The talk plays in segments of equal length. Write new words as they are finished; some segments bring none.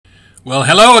Well,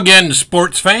 hello again,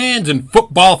 sports fans and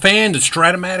football fans and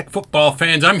Strat-O-Matic football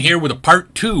fans. I'm here with a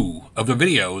part 2 of the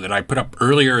video that I put up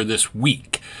earlier this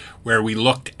week, where we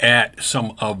looked at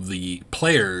some of the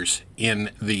players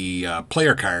in the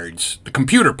player cards, the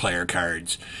computer player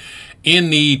cards,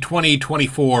 in the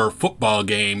 2024 football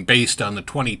game based on the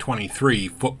 2023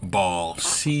 football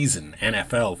season,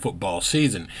 NFL football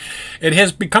season. It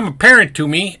has become apparent to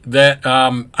me that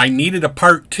I needed a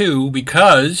part 2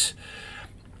 because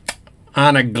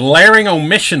on a glaring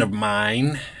omission of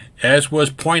mine, as was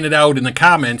pointed out in the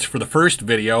comments for the first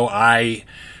video, I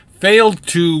failed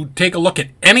to take a look at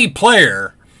any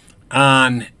player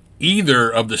on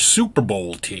either of the Super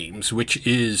Bowl teams, which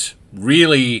is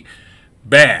really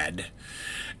bad.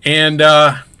 And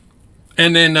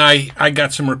then I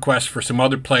got some requests for some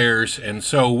other players, and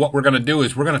so what we're going to do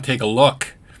is we're going to take a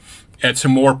look at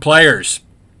some more players.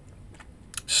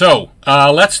 So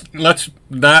let's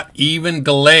not even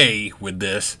delay with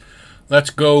this. Let's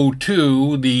go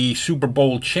to the Super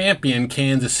Bowl champion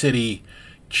Kansas City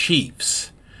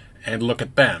Chiefs and look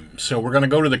at them. So we're going to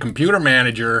go to the computer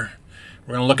manager.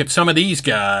 We're going to look at some of these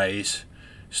guys,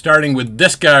 starting with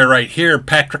this guy right here,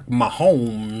 Patrick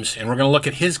Mahomes, and we're going to look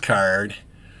at his card.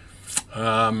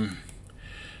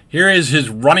 Here is his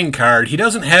running card. He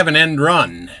doesn't have an end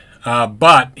run,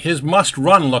 but his must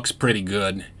run looks pretty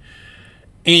good.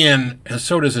 And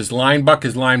so does his line buck.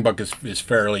 His line buck is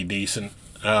fairly decent.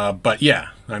 But yeah,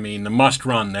 I mean, the must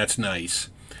run, that's nice.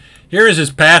 Here is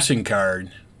his passing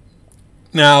card.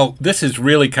 Now, this is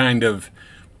really kind of,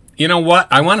 you know what?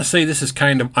 I want to say this is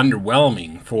kind of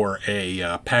underwhelming for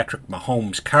a Patrick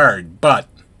Mahomes card, but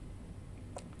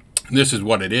this is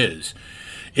what it is.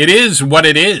 It is what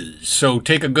it is. So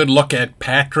take a good look at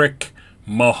Patrick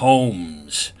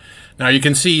Mahomes. Now you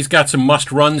can see he's got some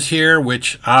must runs here,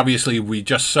 which obviously we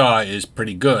just saw is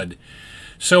pretty good.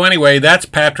 So anyway, that's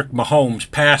Patrick Mahomes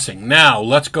passing. Now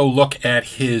let's go look at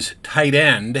his tight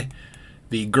end,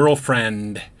 the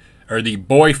girlfriend or the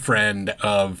boyfriend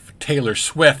of Taylor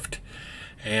Swift,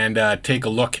 and take a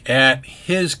look at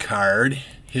his card,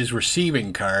 his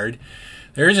receiving card.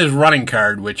 There's his running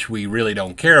card, which we really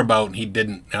don't care about, and he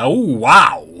didn't. Oh,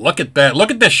 wow. Look at that. Look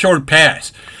at this short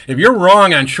pass. If you're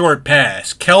wrong on short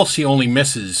pass, Kelsey only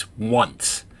misses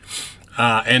once.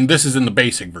 And this is in the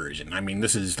basic version. I mean,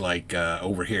 this is like,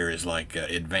 over here is like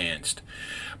advanced.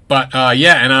 But,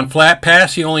 yeah, and on flat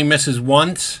pass, he only misses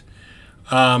once.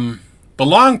 The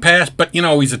long pass, but, you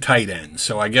know, he's a tight end,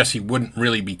 so I guess he wouldn't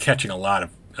really be catching a lot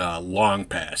of long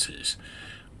passes.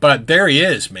 But there he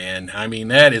is, man. I mean,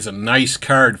 that is a nice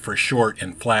card for short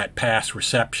and flat pass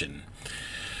reception.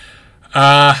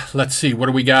 Let's see. What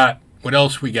do we got? What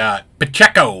else we got?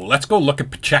 Pacheco. Let's go look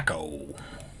at Pacheco.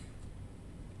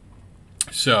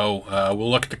 So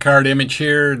we'll look at the card image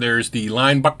here. There's the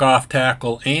line buck off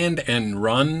tackle and end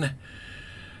run.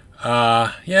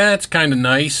 Yeah, it's kind of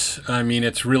nice. I mean,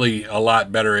 it's really a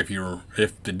lot better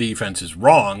if the defense is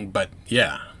wrong. But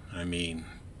yeah, I mean,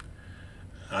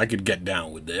 I could get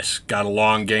down with this. Got a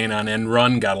long gain on end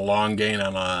run. Got a long gain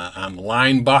on the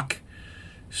line buck.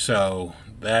 So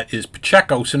that is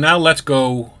Pacheco. So now let's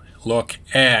go look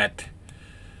at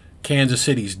Kansas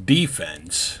City's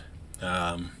defense,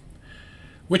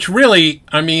 which really,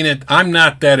 I mean, I'm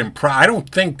not that impressed. I don't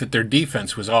think that their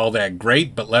defense was all that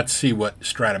great. But let's see what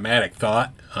Strat-O-Matic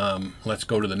thought. Let's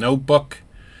go to the notebook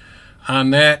on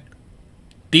that.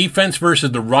 Defense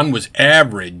versus the run was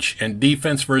average, and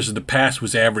defense versus the pass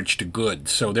was average to good.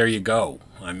 So there you go.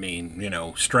 I mean, you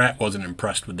know, Strat wasn't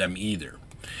impressed with them either.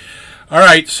 All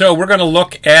right, so we're going to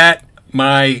look at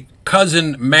my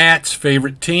cousin Matt's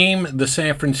favorite team, the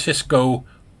San Francisco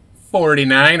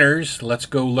 49ers. Let's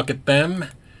go look at them.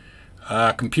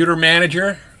 Computer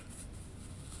manager.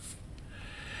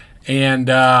 And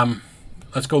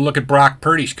let's go look at Brock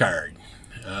Purdy's card.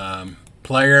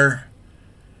 Player.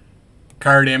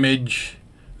 Card image.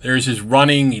 There's his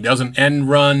running. He doesn't end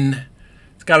run.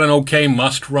 It's got an okay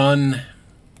must run.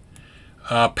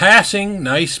 Passing,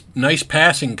 nice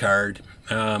passing card.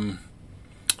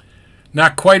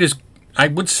 Not quite as, I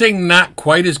would say not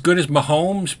quite as good as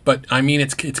Mahomes, but I mean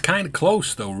it's kind of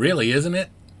close though, really, isn't it?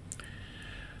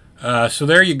 So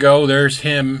there you go. There's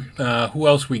him. Who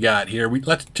else we got here?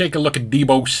 Let's take a look at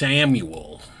Deebo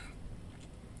Samuel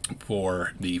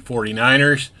for the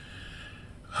 49ers.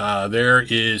 There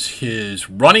is his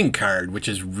running card, which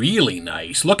is really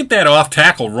nice. Look at that off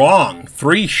tackle wrong.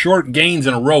 3 short gains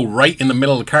in a row right in the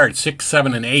middle of the card, 6,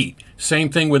 7, and 8. Same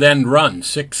thing with end run,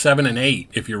 6, 7, and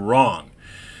 8 if you're wrong.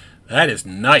 That is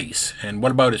nice. And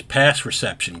what about his pass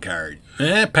reception card?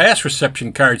 Pass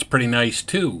reception card's pretty nice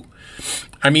too.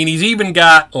 I mean, he's even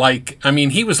got like, I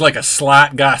mean, he was like a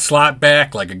slot guy, slot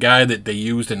back, like a guy that they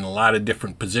used in a lot of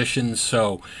different positions.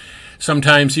 So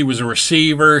sometimes he was a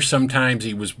receiver, sometimes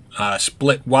he was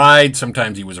split wide,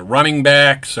 sometimes he was a running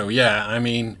back. So yeah, I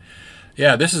mean,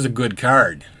 yeah, this is a good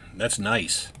card. That's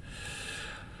nice.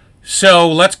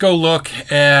 So let's go look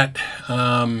at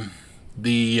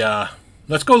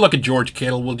let's go look at George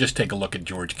Kittle. We'll just take a look at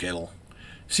George Kittle,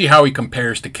 see how he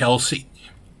compares to Kelsey.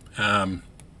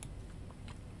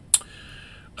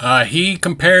 He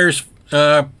compares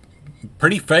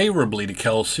pretty favorably to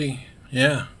Kelsey.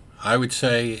 Yeah, I would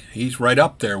say he's right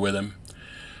up there with him.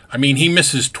 I mean, he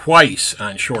misses twice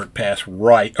on short pass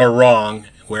right or wrong,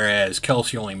 whereas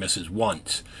Kelsey only misses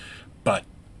once. But,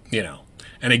 you know,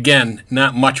 and again,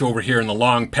 not much over here in the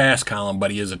long pass column,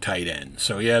 but he is a tight end.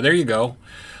 So, yeah, there you go.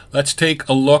 Let's take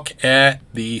a look at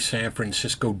the San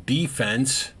Francisco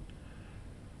defense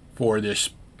for this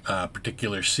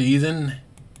particular season.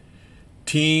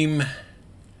 Team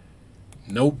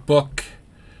notebook.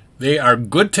 They are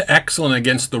good to excellent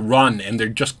against the run, and they're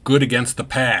just good against the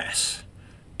pass.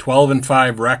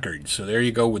 12-5 record. So there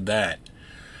you go with that.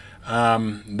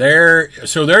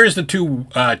 So there's the two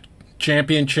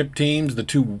championship teams, the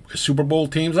two Super Bowl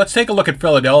teams. Let's take a look at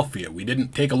Philadelphia. We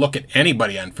didn't take a look at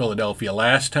anybody on Philadelphia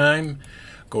last time.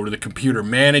 Go to the computer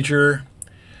manager.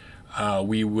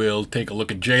 We will take a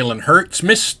look at Jalen Hurts,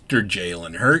 Mr.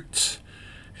 Jalen Hurts,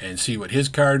 and see what his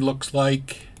card looks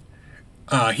like.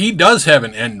 He does have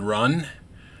an end run.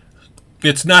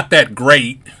 It's not that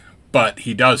great, but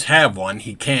he does have one.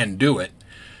 He can do it.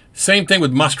 Same thing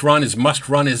with must run. His must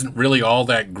run isn't really all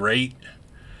that great.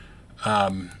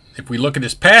 If we look at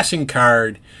his passing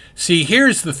card, see,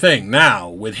 here's the thing. Now,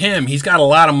 with him, he's got a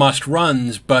lot of must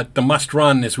runs, but the must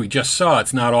run, as we just saw,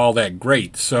 it's not all that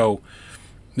great. So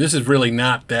this is really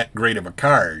not that great of a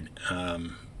card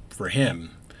for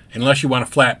him, unless you want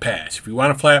a flat pass. If you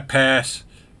want a flat pass,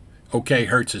 okay,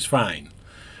 Hurts is fine.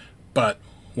 But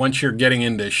once you're getting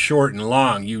into short and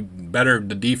long,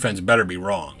 the defense better be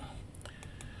wrong.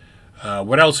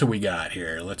 What else have we got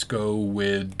here? Let's go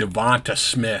with Devonta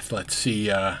Smith. Let's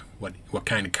see what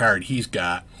kind of card he's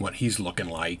got, what he's looking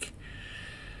like.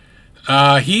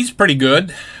 He's pretty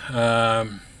good. Yeah,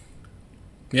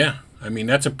 I mean,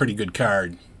 that's a pretty good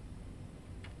card.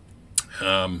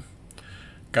 Got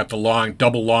the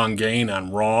double long gain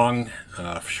on wrong,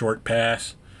 short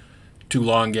pass. 2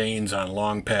 long gains on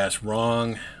long pass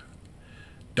wrong.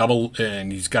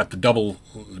 And he's got the double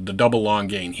long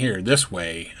gain here this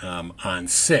way on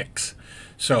 6.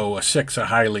 So a 6, a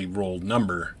highly rolled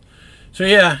number. So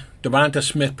yeah, Devonta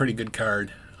Smith, pretty good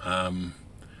card.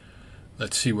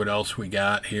 Let's see what else we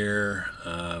got here.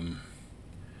 Not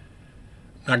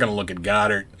going to look at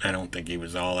Goddard. I don't think he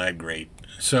was all that great.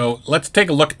 So let's take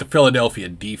a look at the Philadelphia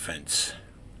defense.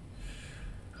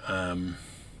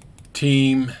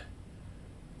 Team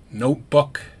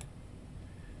notebook.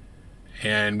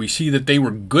 And we see that they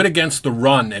were good against the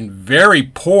run and very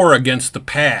poor against the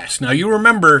pass. Now, you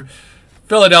remember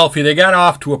Philadelphia, they got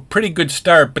off to a pretty good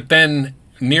start, but then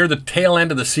near the tail end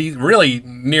of the season, really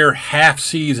near half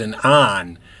season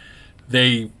on,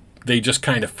 they just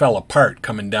kind of fell apart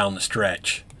coming down the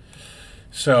stretch.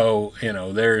 So, you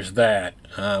know, there's that.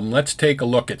 Let's take a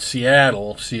look at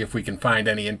Seattle, see if we can find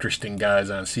any interesting guys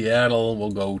on Seattle.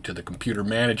 We'll go to the computer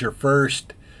manager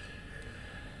first.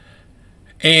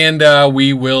 And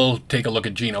we will take a look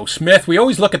at Geno Smith. We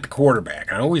always look at the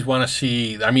quarterback. I always want to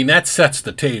see, I mean, that sets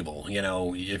the table. You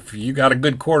know, if you got a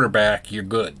good quarterback, you're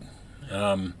good.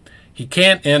 He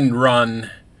can't end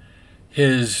run.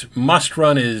 His must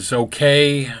run is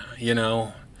okay, you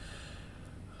know.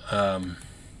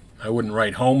 I wouldn't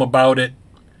write home about it.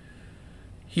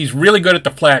 He's really good at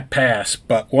the flat pass,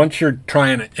 but once you're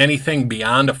trying anything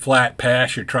beyond a flat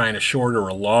pass, you're trying a short or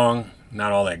a long,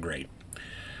 not all that great.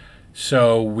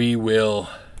 So we will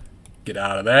get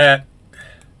out of that.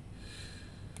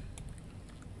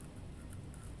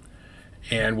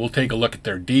 And we'll take a look at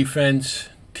their defense,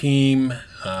 team,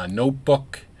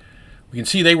 notebook. We can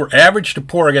see they were average to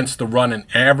poor against the run and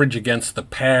average against the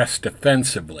pass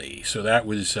defensively. So that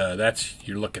was that's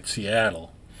your look at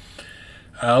Seattle.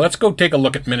 Let's go take a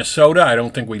look at Minnesota. I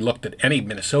don't think we looked at any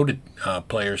Minnesota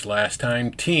players last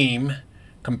time. Team,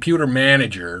 computer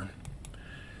manager.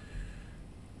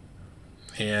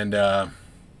 And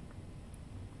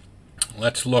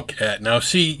let's look at, now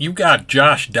see, you got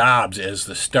Josh Dobbs as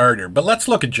the starter, but let's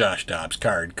look at Josh Dobbs'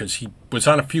 card because he was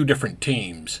on a few different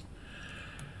teams.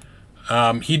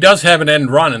 He does have an end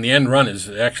run, and the end run is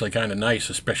actually kind of nice,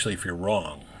 especially if you're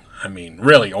wrong. I mean,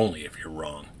 really only if you're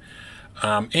wrong.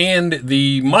 And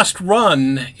the must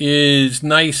run is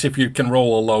nice if you can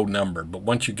roll a low number, but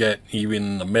once you get even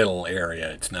in the middle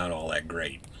area, it's not all that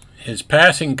great. His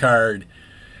passing card,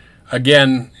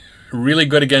 again, really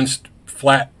good against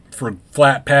flat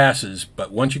passes,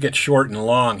 but once you get short and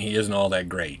long, he isn't all that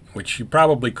great, which you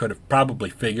probably could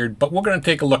have figured. But we're going to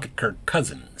take a look at Kirk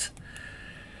Cousins.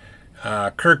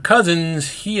 Kirk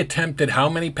Cousins, he attempted how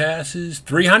many passes?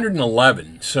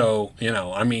 311. So, you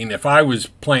know, I mean, if I was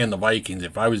playing the Vikings,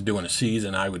 if I was doing a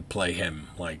season, I would play him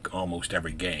like almost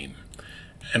every game,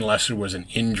 unless there was an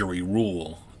injury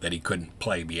rule that he couldn't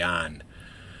play beyond,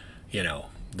 you know,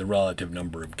 the relative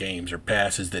number of games or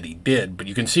passes that he did. But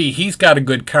you can see he's got a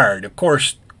good card. Of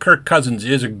course, Kirk Cousins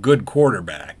is a good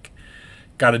quarterback.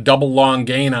 Got a double long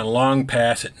gain on long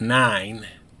pass at 9.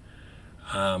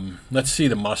 Let's see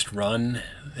the must run.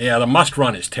 Yeah, the must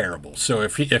run is terrible. So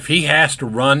if he has to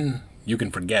run, you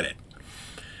can forget it.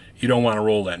 You don't want to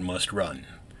roll that must run.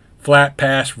 Flat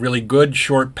pass, really good.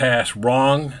 Short pass,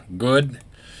 wrong. Good.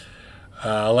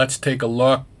 Let's take a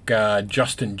look.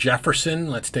 Justin Jefferson.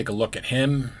 Let's take a look at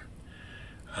him.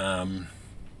 And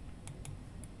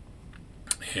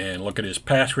look at his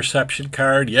pass reception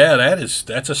card. Yeah,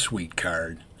 that's a sweet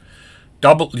card.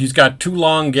 He's got 2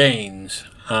 long gains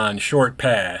on short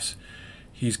pass.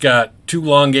 He's got 2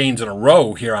 long gains in a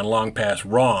row here on long pass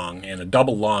wrong, and a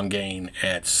double long gain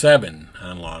at 7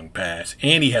 on long pass,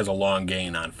 and he has a long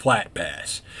gain on flat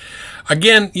pass.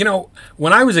 Again, you know,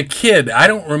 when I was a kid, I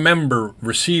don't remember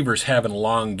receivers having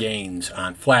long gains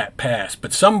on flat pass,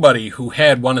 but somebody who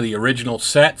had one of the original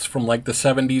sets from like the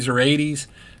 70s or 80s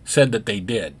said that they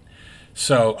did.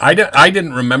 So I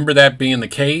didn't remember that being the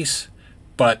case,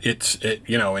 but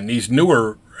you know, in these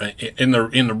newer in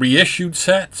the reissued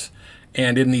sets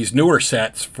and in these newer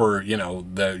sets for, you know,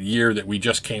 the year that we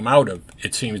just came out of,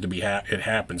 it seems to be it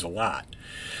happens a lot.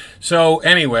 So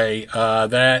anyway,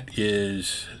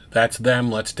 that's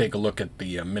them. Let's take a look at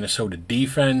the Minnesota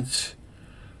defense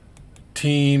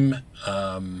team.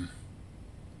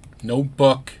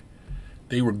 Notebook.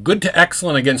 They were good to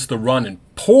excellent against the run and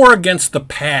poor against the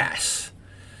pass.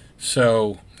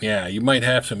 So yeah, you might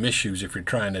have some issues if you're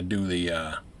trying to do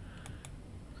the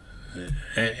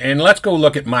and let's go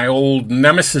look at my old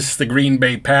nemesis, the Green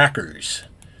Bay Packers.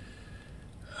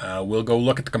 We'll go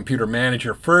look at the computer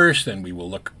manager first, and we will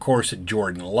look, of course, at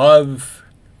Jordan Love.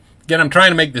 Again, I'm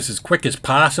trying to make this as quick as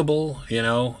possible, you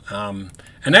know.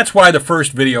 And that's why the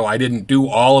first video I didn't do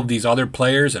all of these other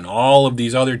players and all of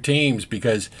these other teams,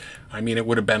 because, I mean, it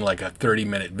would have been like a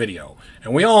 30-minute video.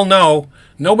 And we all know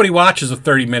nobody watches a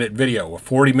 30-minute video. A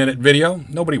 40-minute video,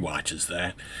 nobody watches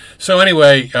that. So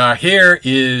anyway, here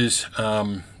is,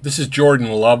 this is Jordan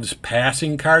Love's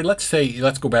passing card. Let's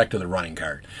go back to the running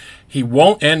card. He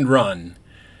won't end run.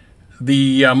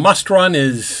 The must run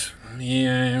is,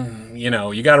 yeah, you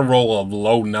know, you got to roll a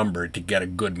low number to get a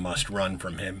good must run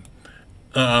from him.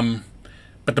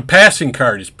 But the passing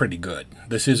card is pretty good.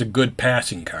 This is a good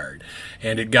passing card,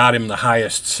 and it got him the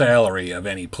highest salary of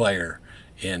any player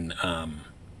in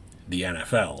the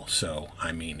NFL. So,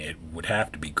 I mean, it would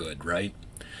have to be good, right?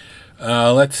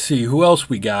 Let's see, who else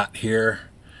we got here?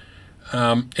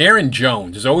 Aaron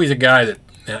Jones is always a guy that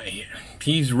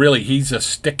he's a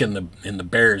stick in the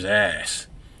Bears' ass.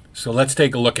 So let's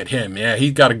take a look at him. Yeah,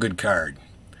 he's got a good card.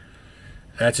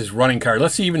 That's his running card.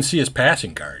 Let's even see his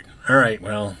passing card. All right,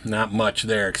 well, not much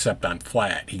there except on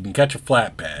flat. He can catch a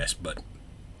flat pass, but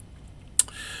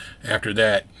after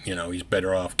that, you know, he's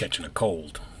better off catching a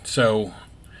cold. So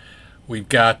we've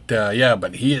got, yeah,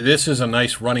 but this is a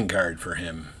nice running card for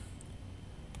him.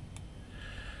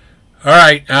 All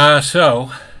right,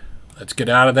 so let's get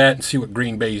out of that and see what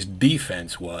Green Bay's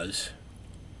defense was.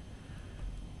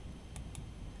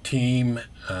 Team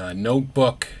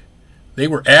notebook. They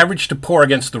were average to poor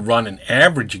against the run and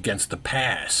average against the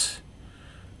pass.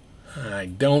 I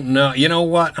don't know. You know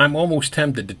what? I'm almost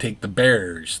tempted to take the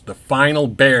Bears, the final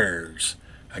Bears,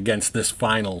 against this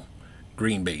final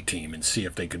Green Bay team and see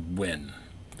if they could win.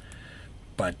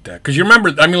 But because you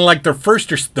remember, I mean, like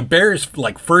the Bears'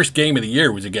 like first game of the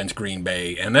year was against Green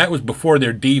Bay, and that was before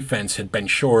their defense had been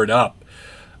shored up,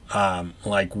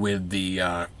 like with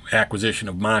the acquisition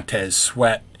of Montez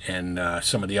Sweat and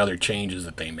some of the other changes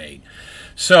that they made.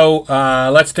 So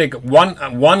let's take one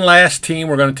last team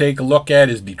we're going to take a look at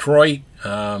is Detroit.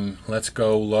 Let's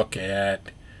go look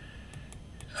at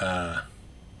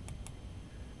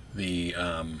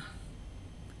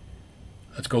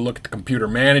let's go look at the computer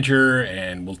manager,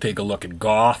 and we'll take a look at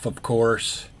Goff, of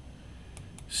course.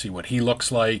 See what he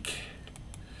looks like.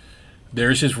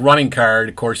 There's his running card.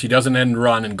 Of course, he doesn't end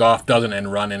run, and Goff doesn't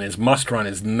end run, and his must run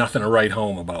is nothing to write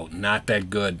home about. Not that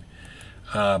good.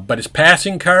 But his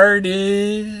passing card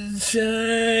is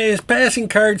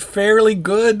fairly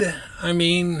good. I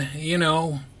mean, you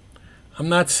know, I'm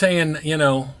not saying, you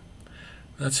know,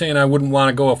 not saying I wouldn't want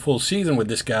to go a full season with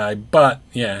this guy, but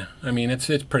yeah, I mean, it's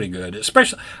pretty good.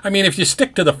 Especially, I mean, if you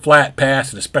stick to the flat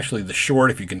pass and especially the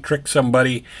short, if you can trick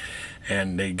somebody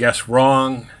and they guess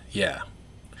wrong, yeah.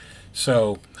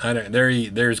 So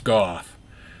there's Goff.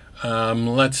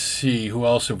 Let's see, who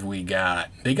else have we got?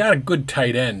 They got a good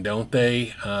tight end, don't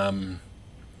they?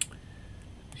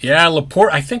 Yeah,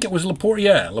 Laporte. I think it was Laporte.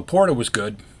 Yeah, Laporta was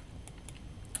good.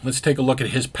 Let's take a look at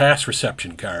his pass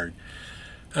reception card.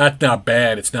 That's not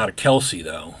bad. It's not a Kelsey,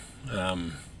 though.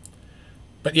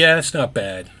 But yeah, it's not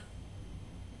bad.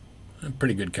 A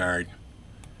pretty good card.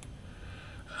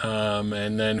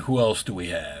 And then who else do we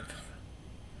have?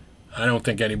 I don't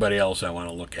think anybody else I want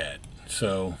to look at.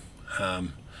 So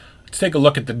let's take a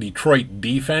look at the Detroit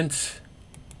defense.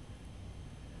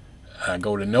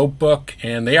 Go to Notebook,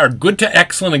 and they are good to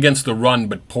excellent against the run,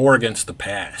 but poor against the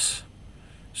pass.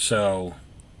 So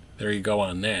there you go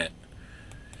on that.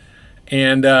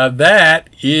 And that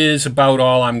is about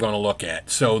all I'm going to look at.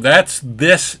 So that's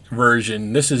this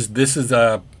version. This is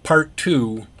part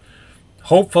 2.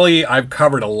 Hopefully I've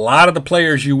covered a lot of the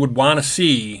players you would want to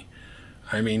see.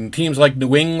 I mean, teams like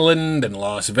New England and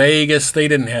Las Vegas, they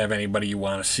didn't have anybody you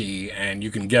want to see, and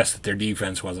you can guess that their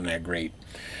defense wasn't that great.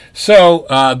 So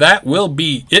that will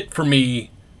be it for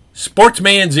me.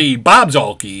 Sportsman Z, Bob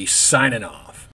Zolke, signing off.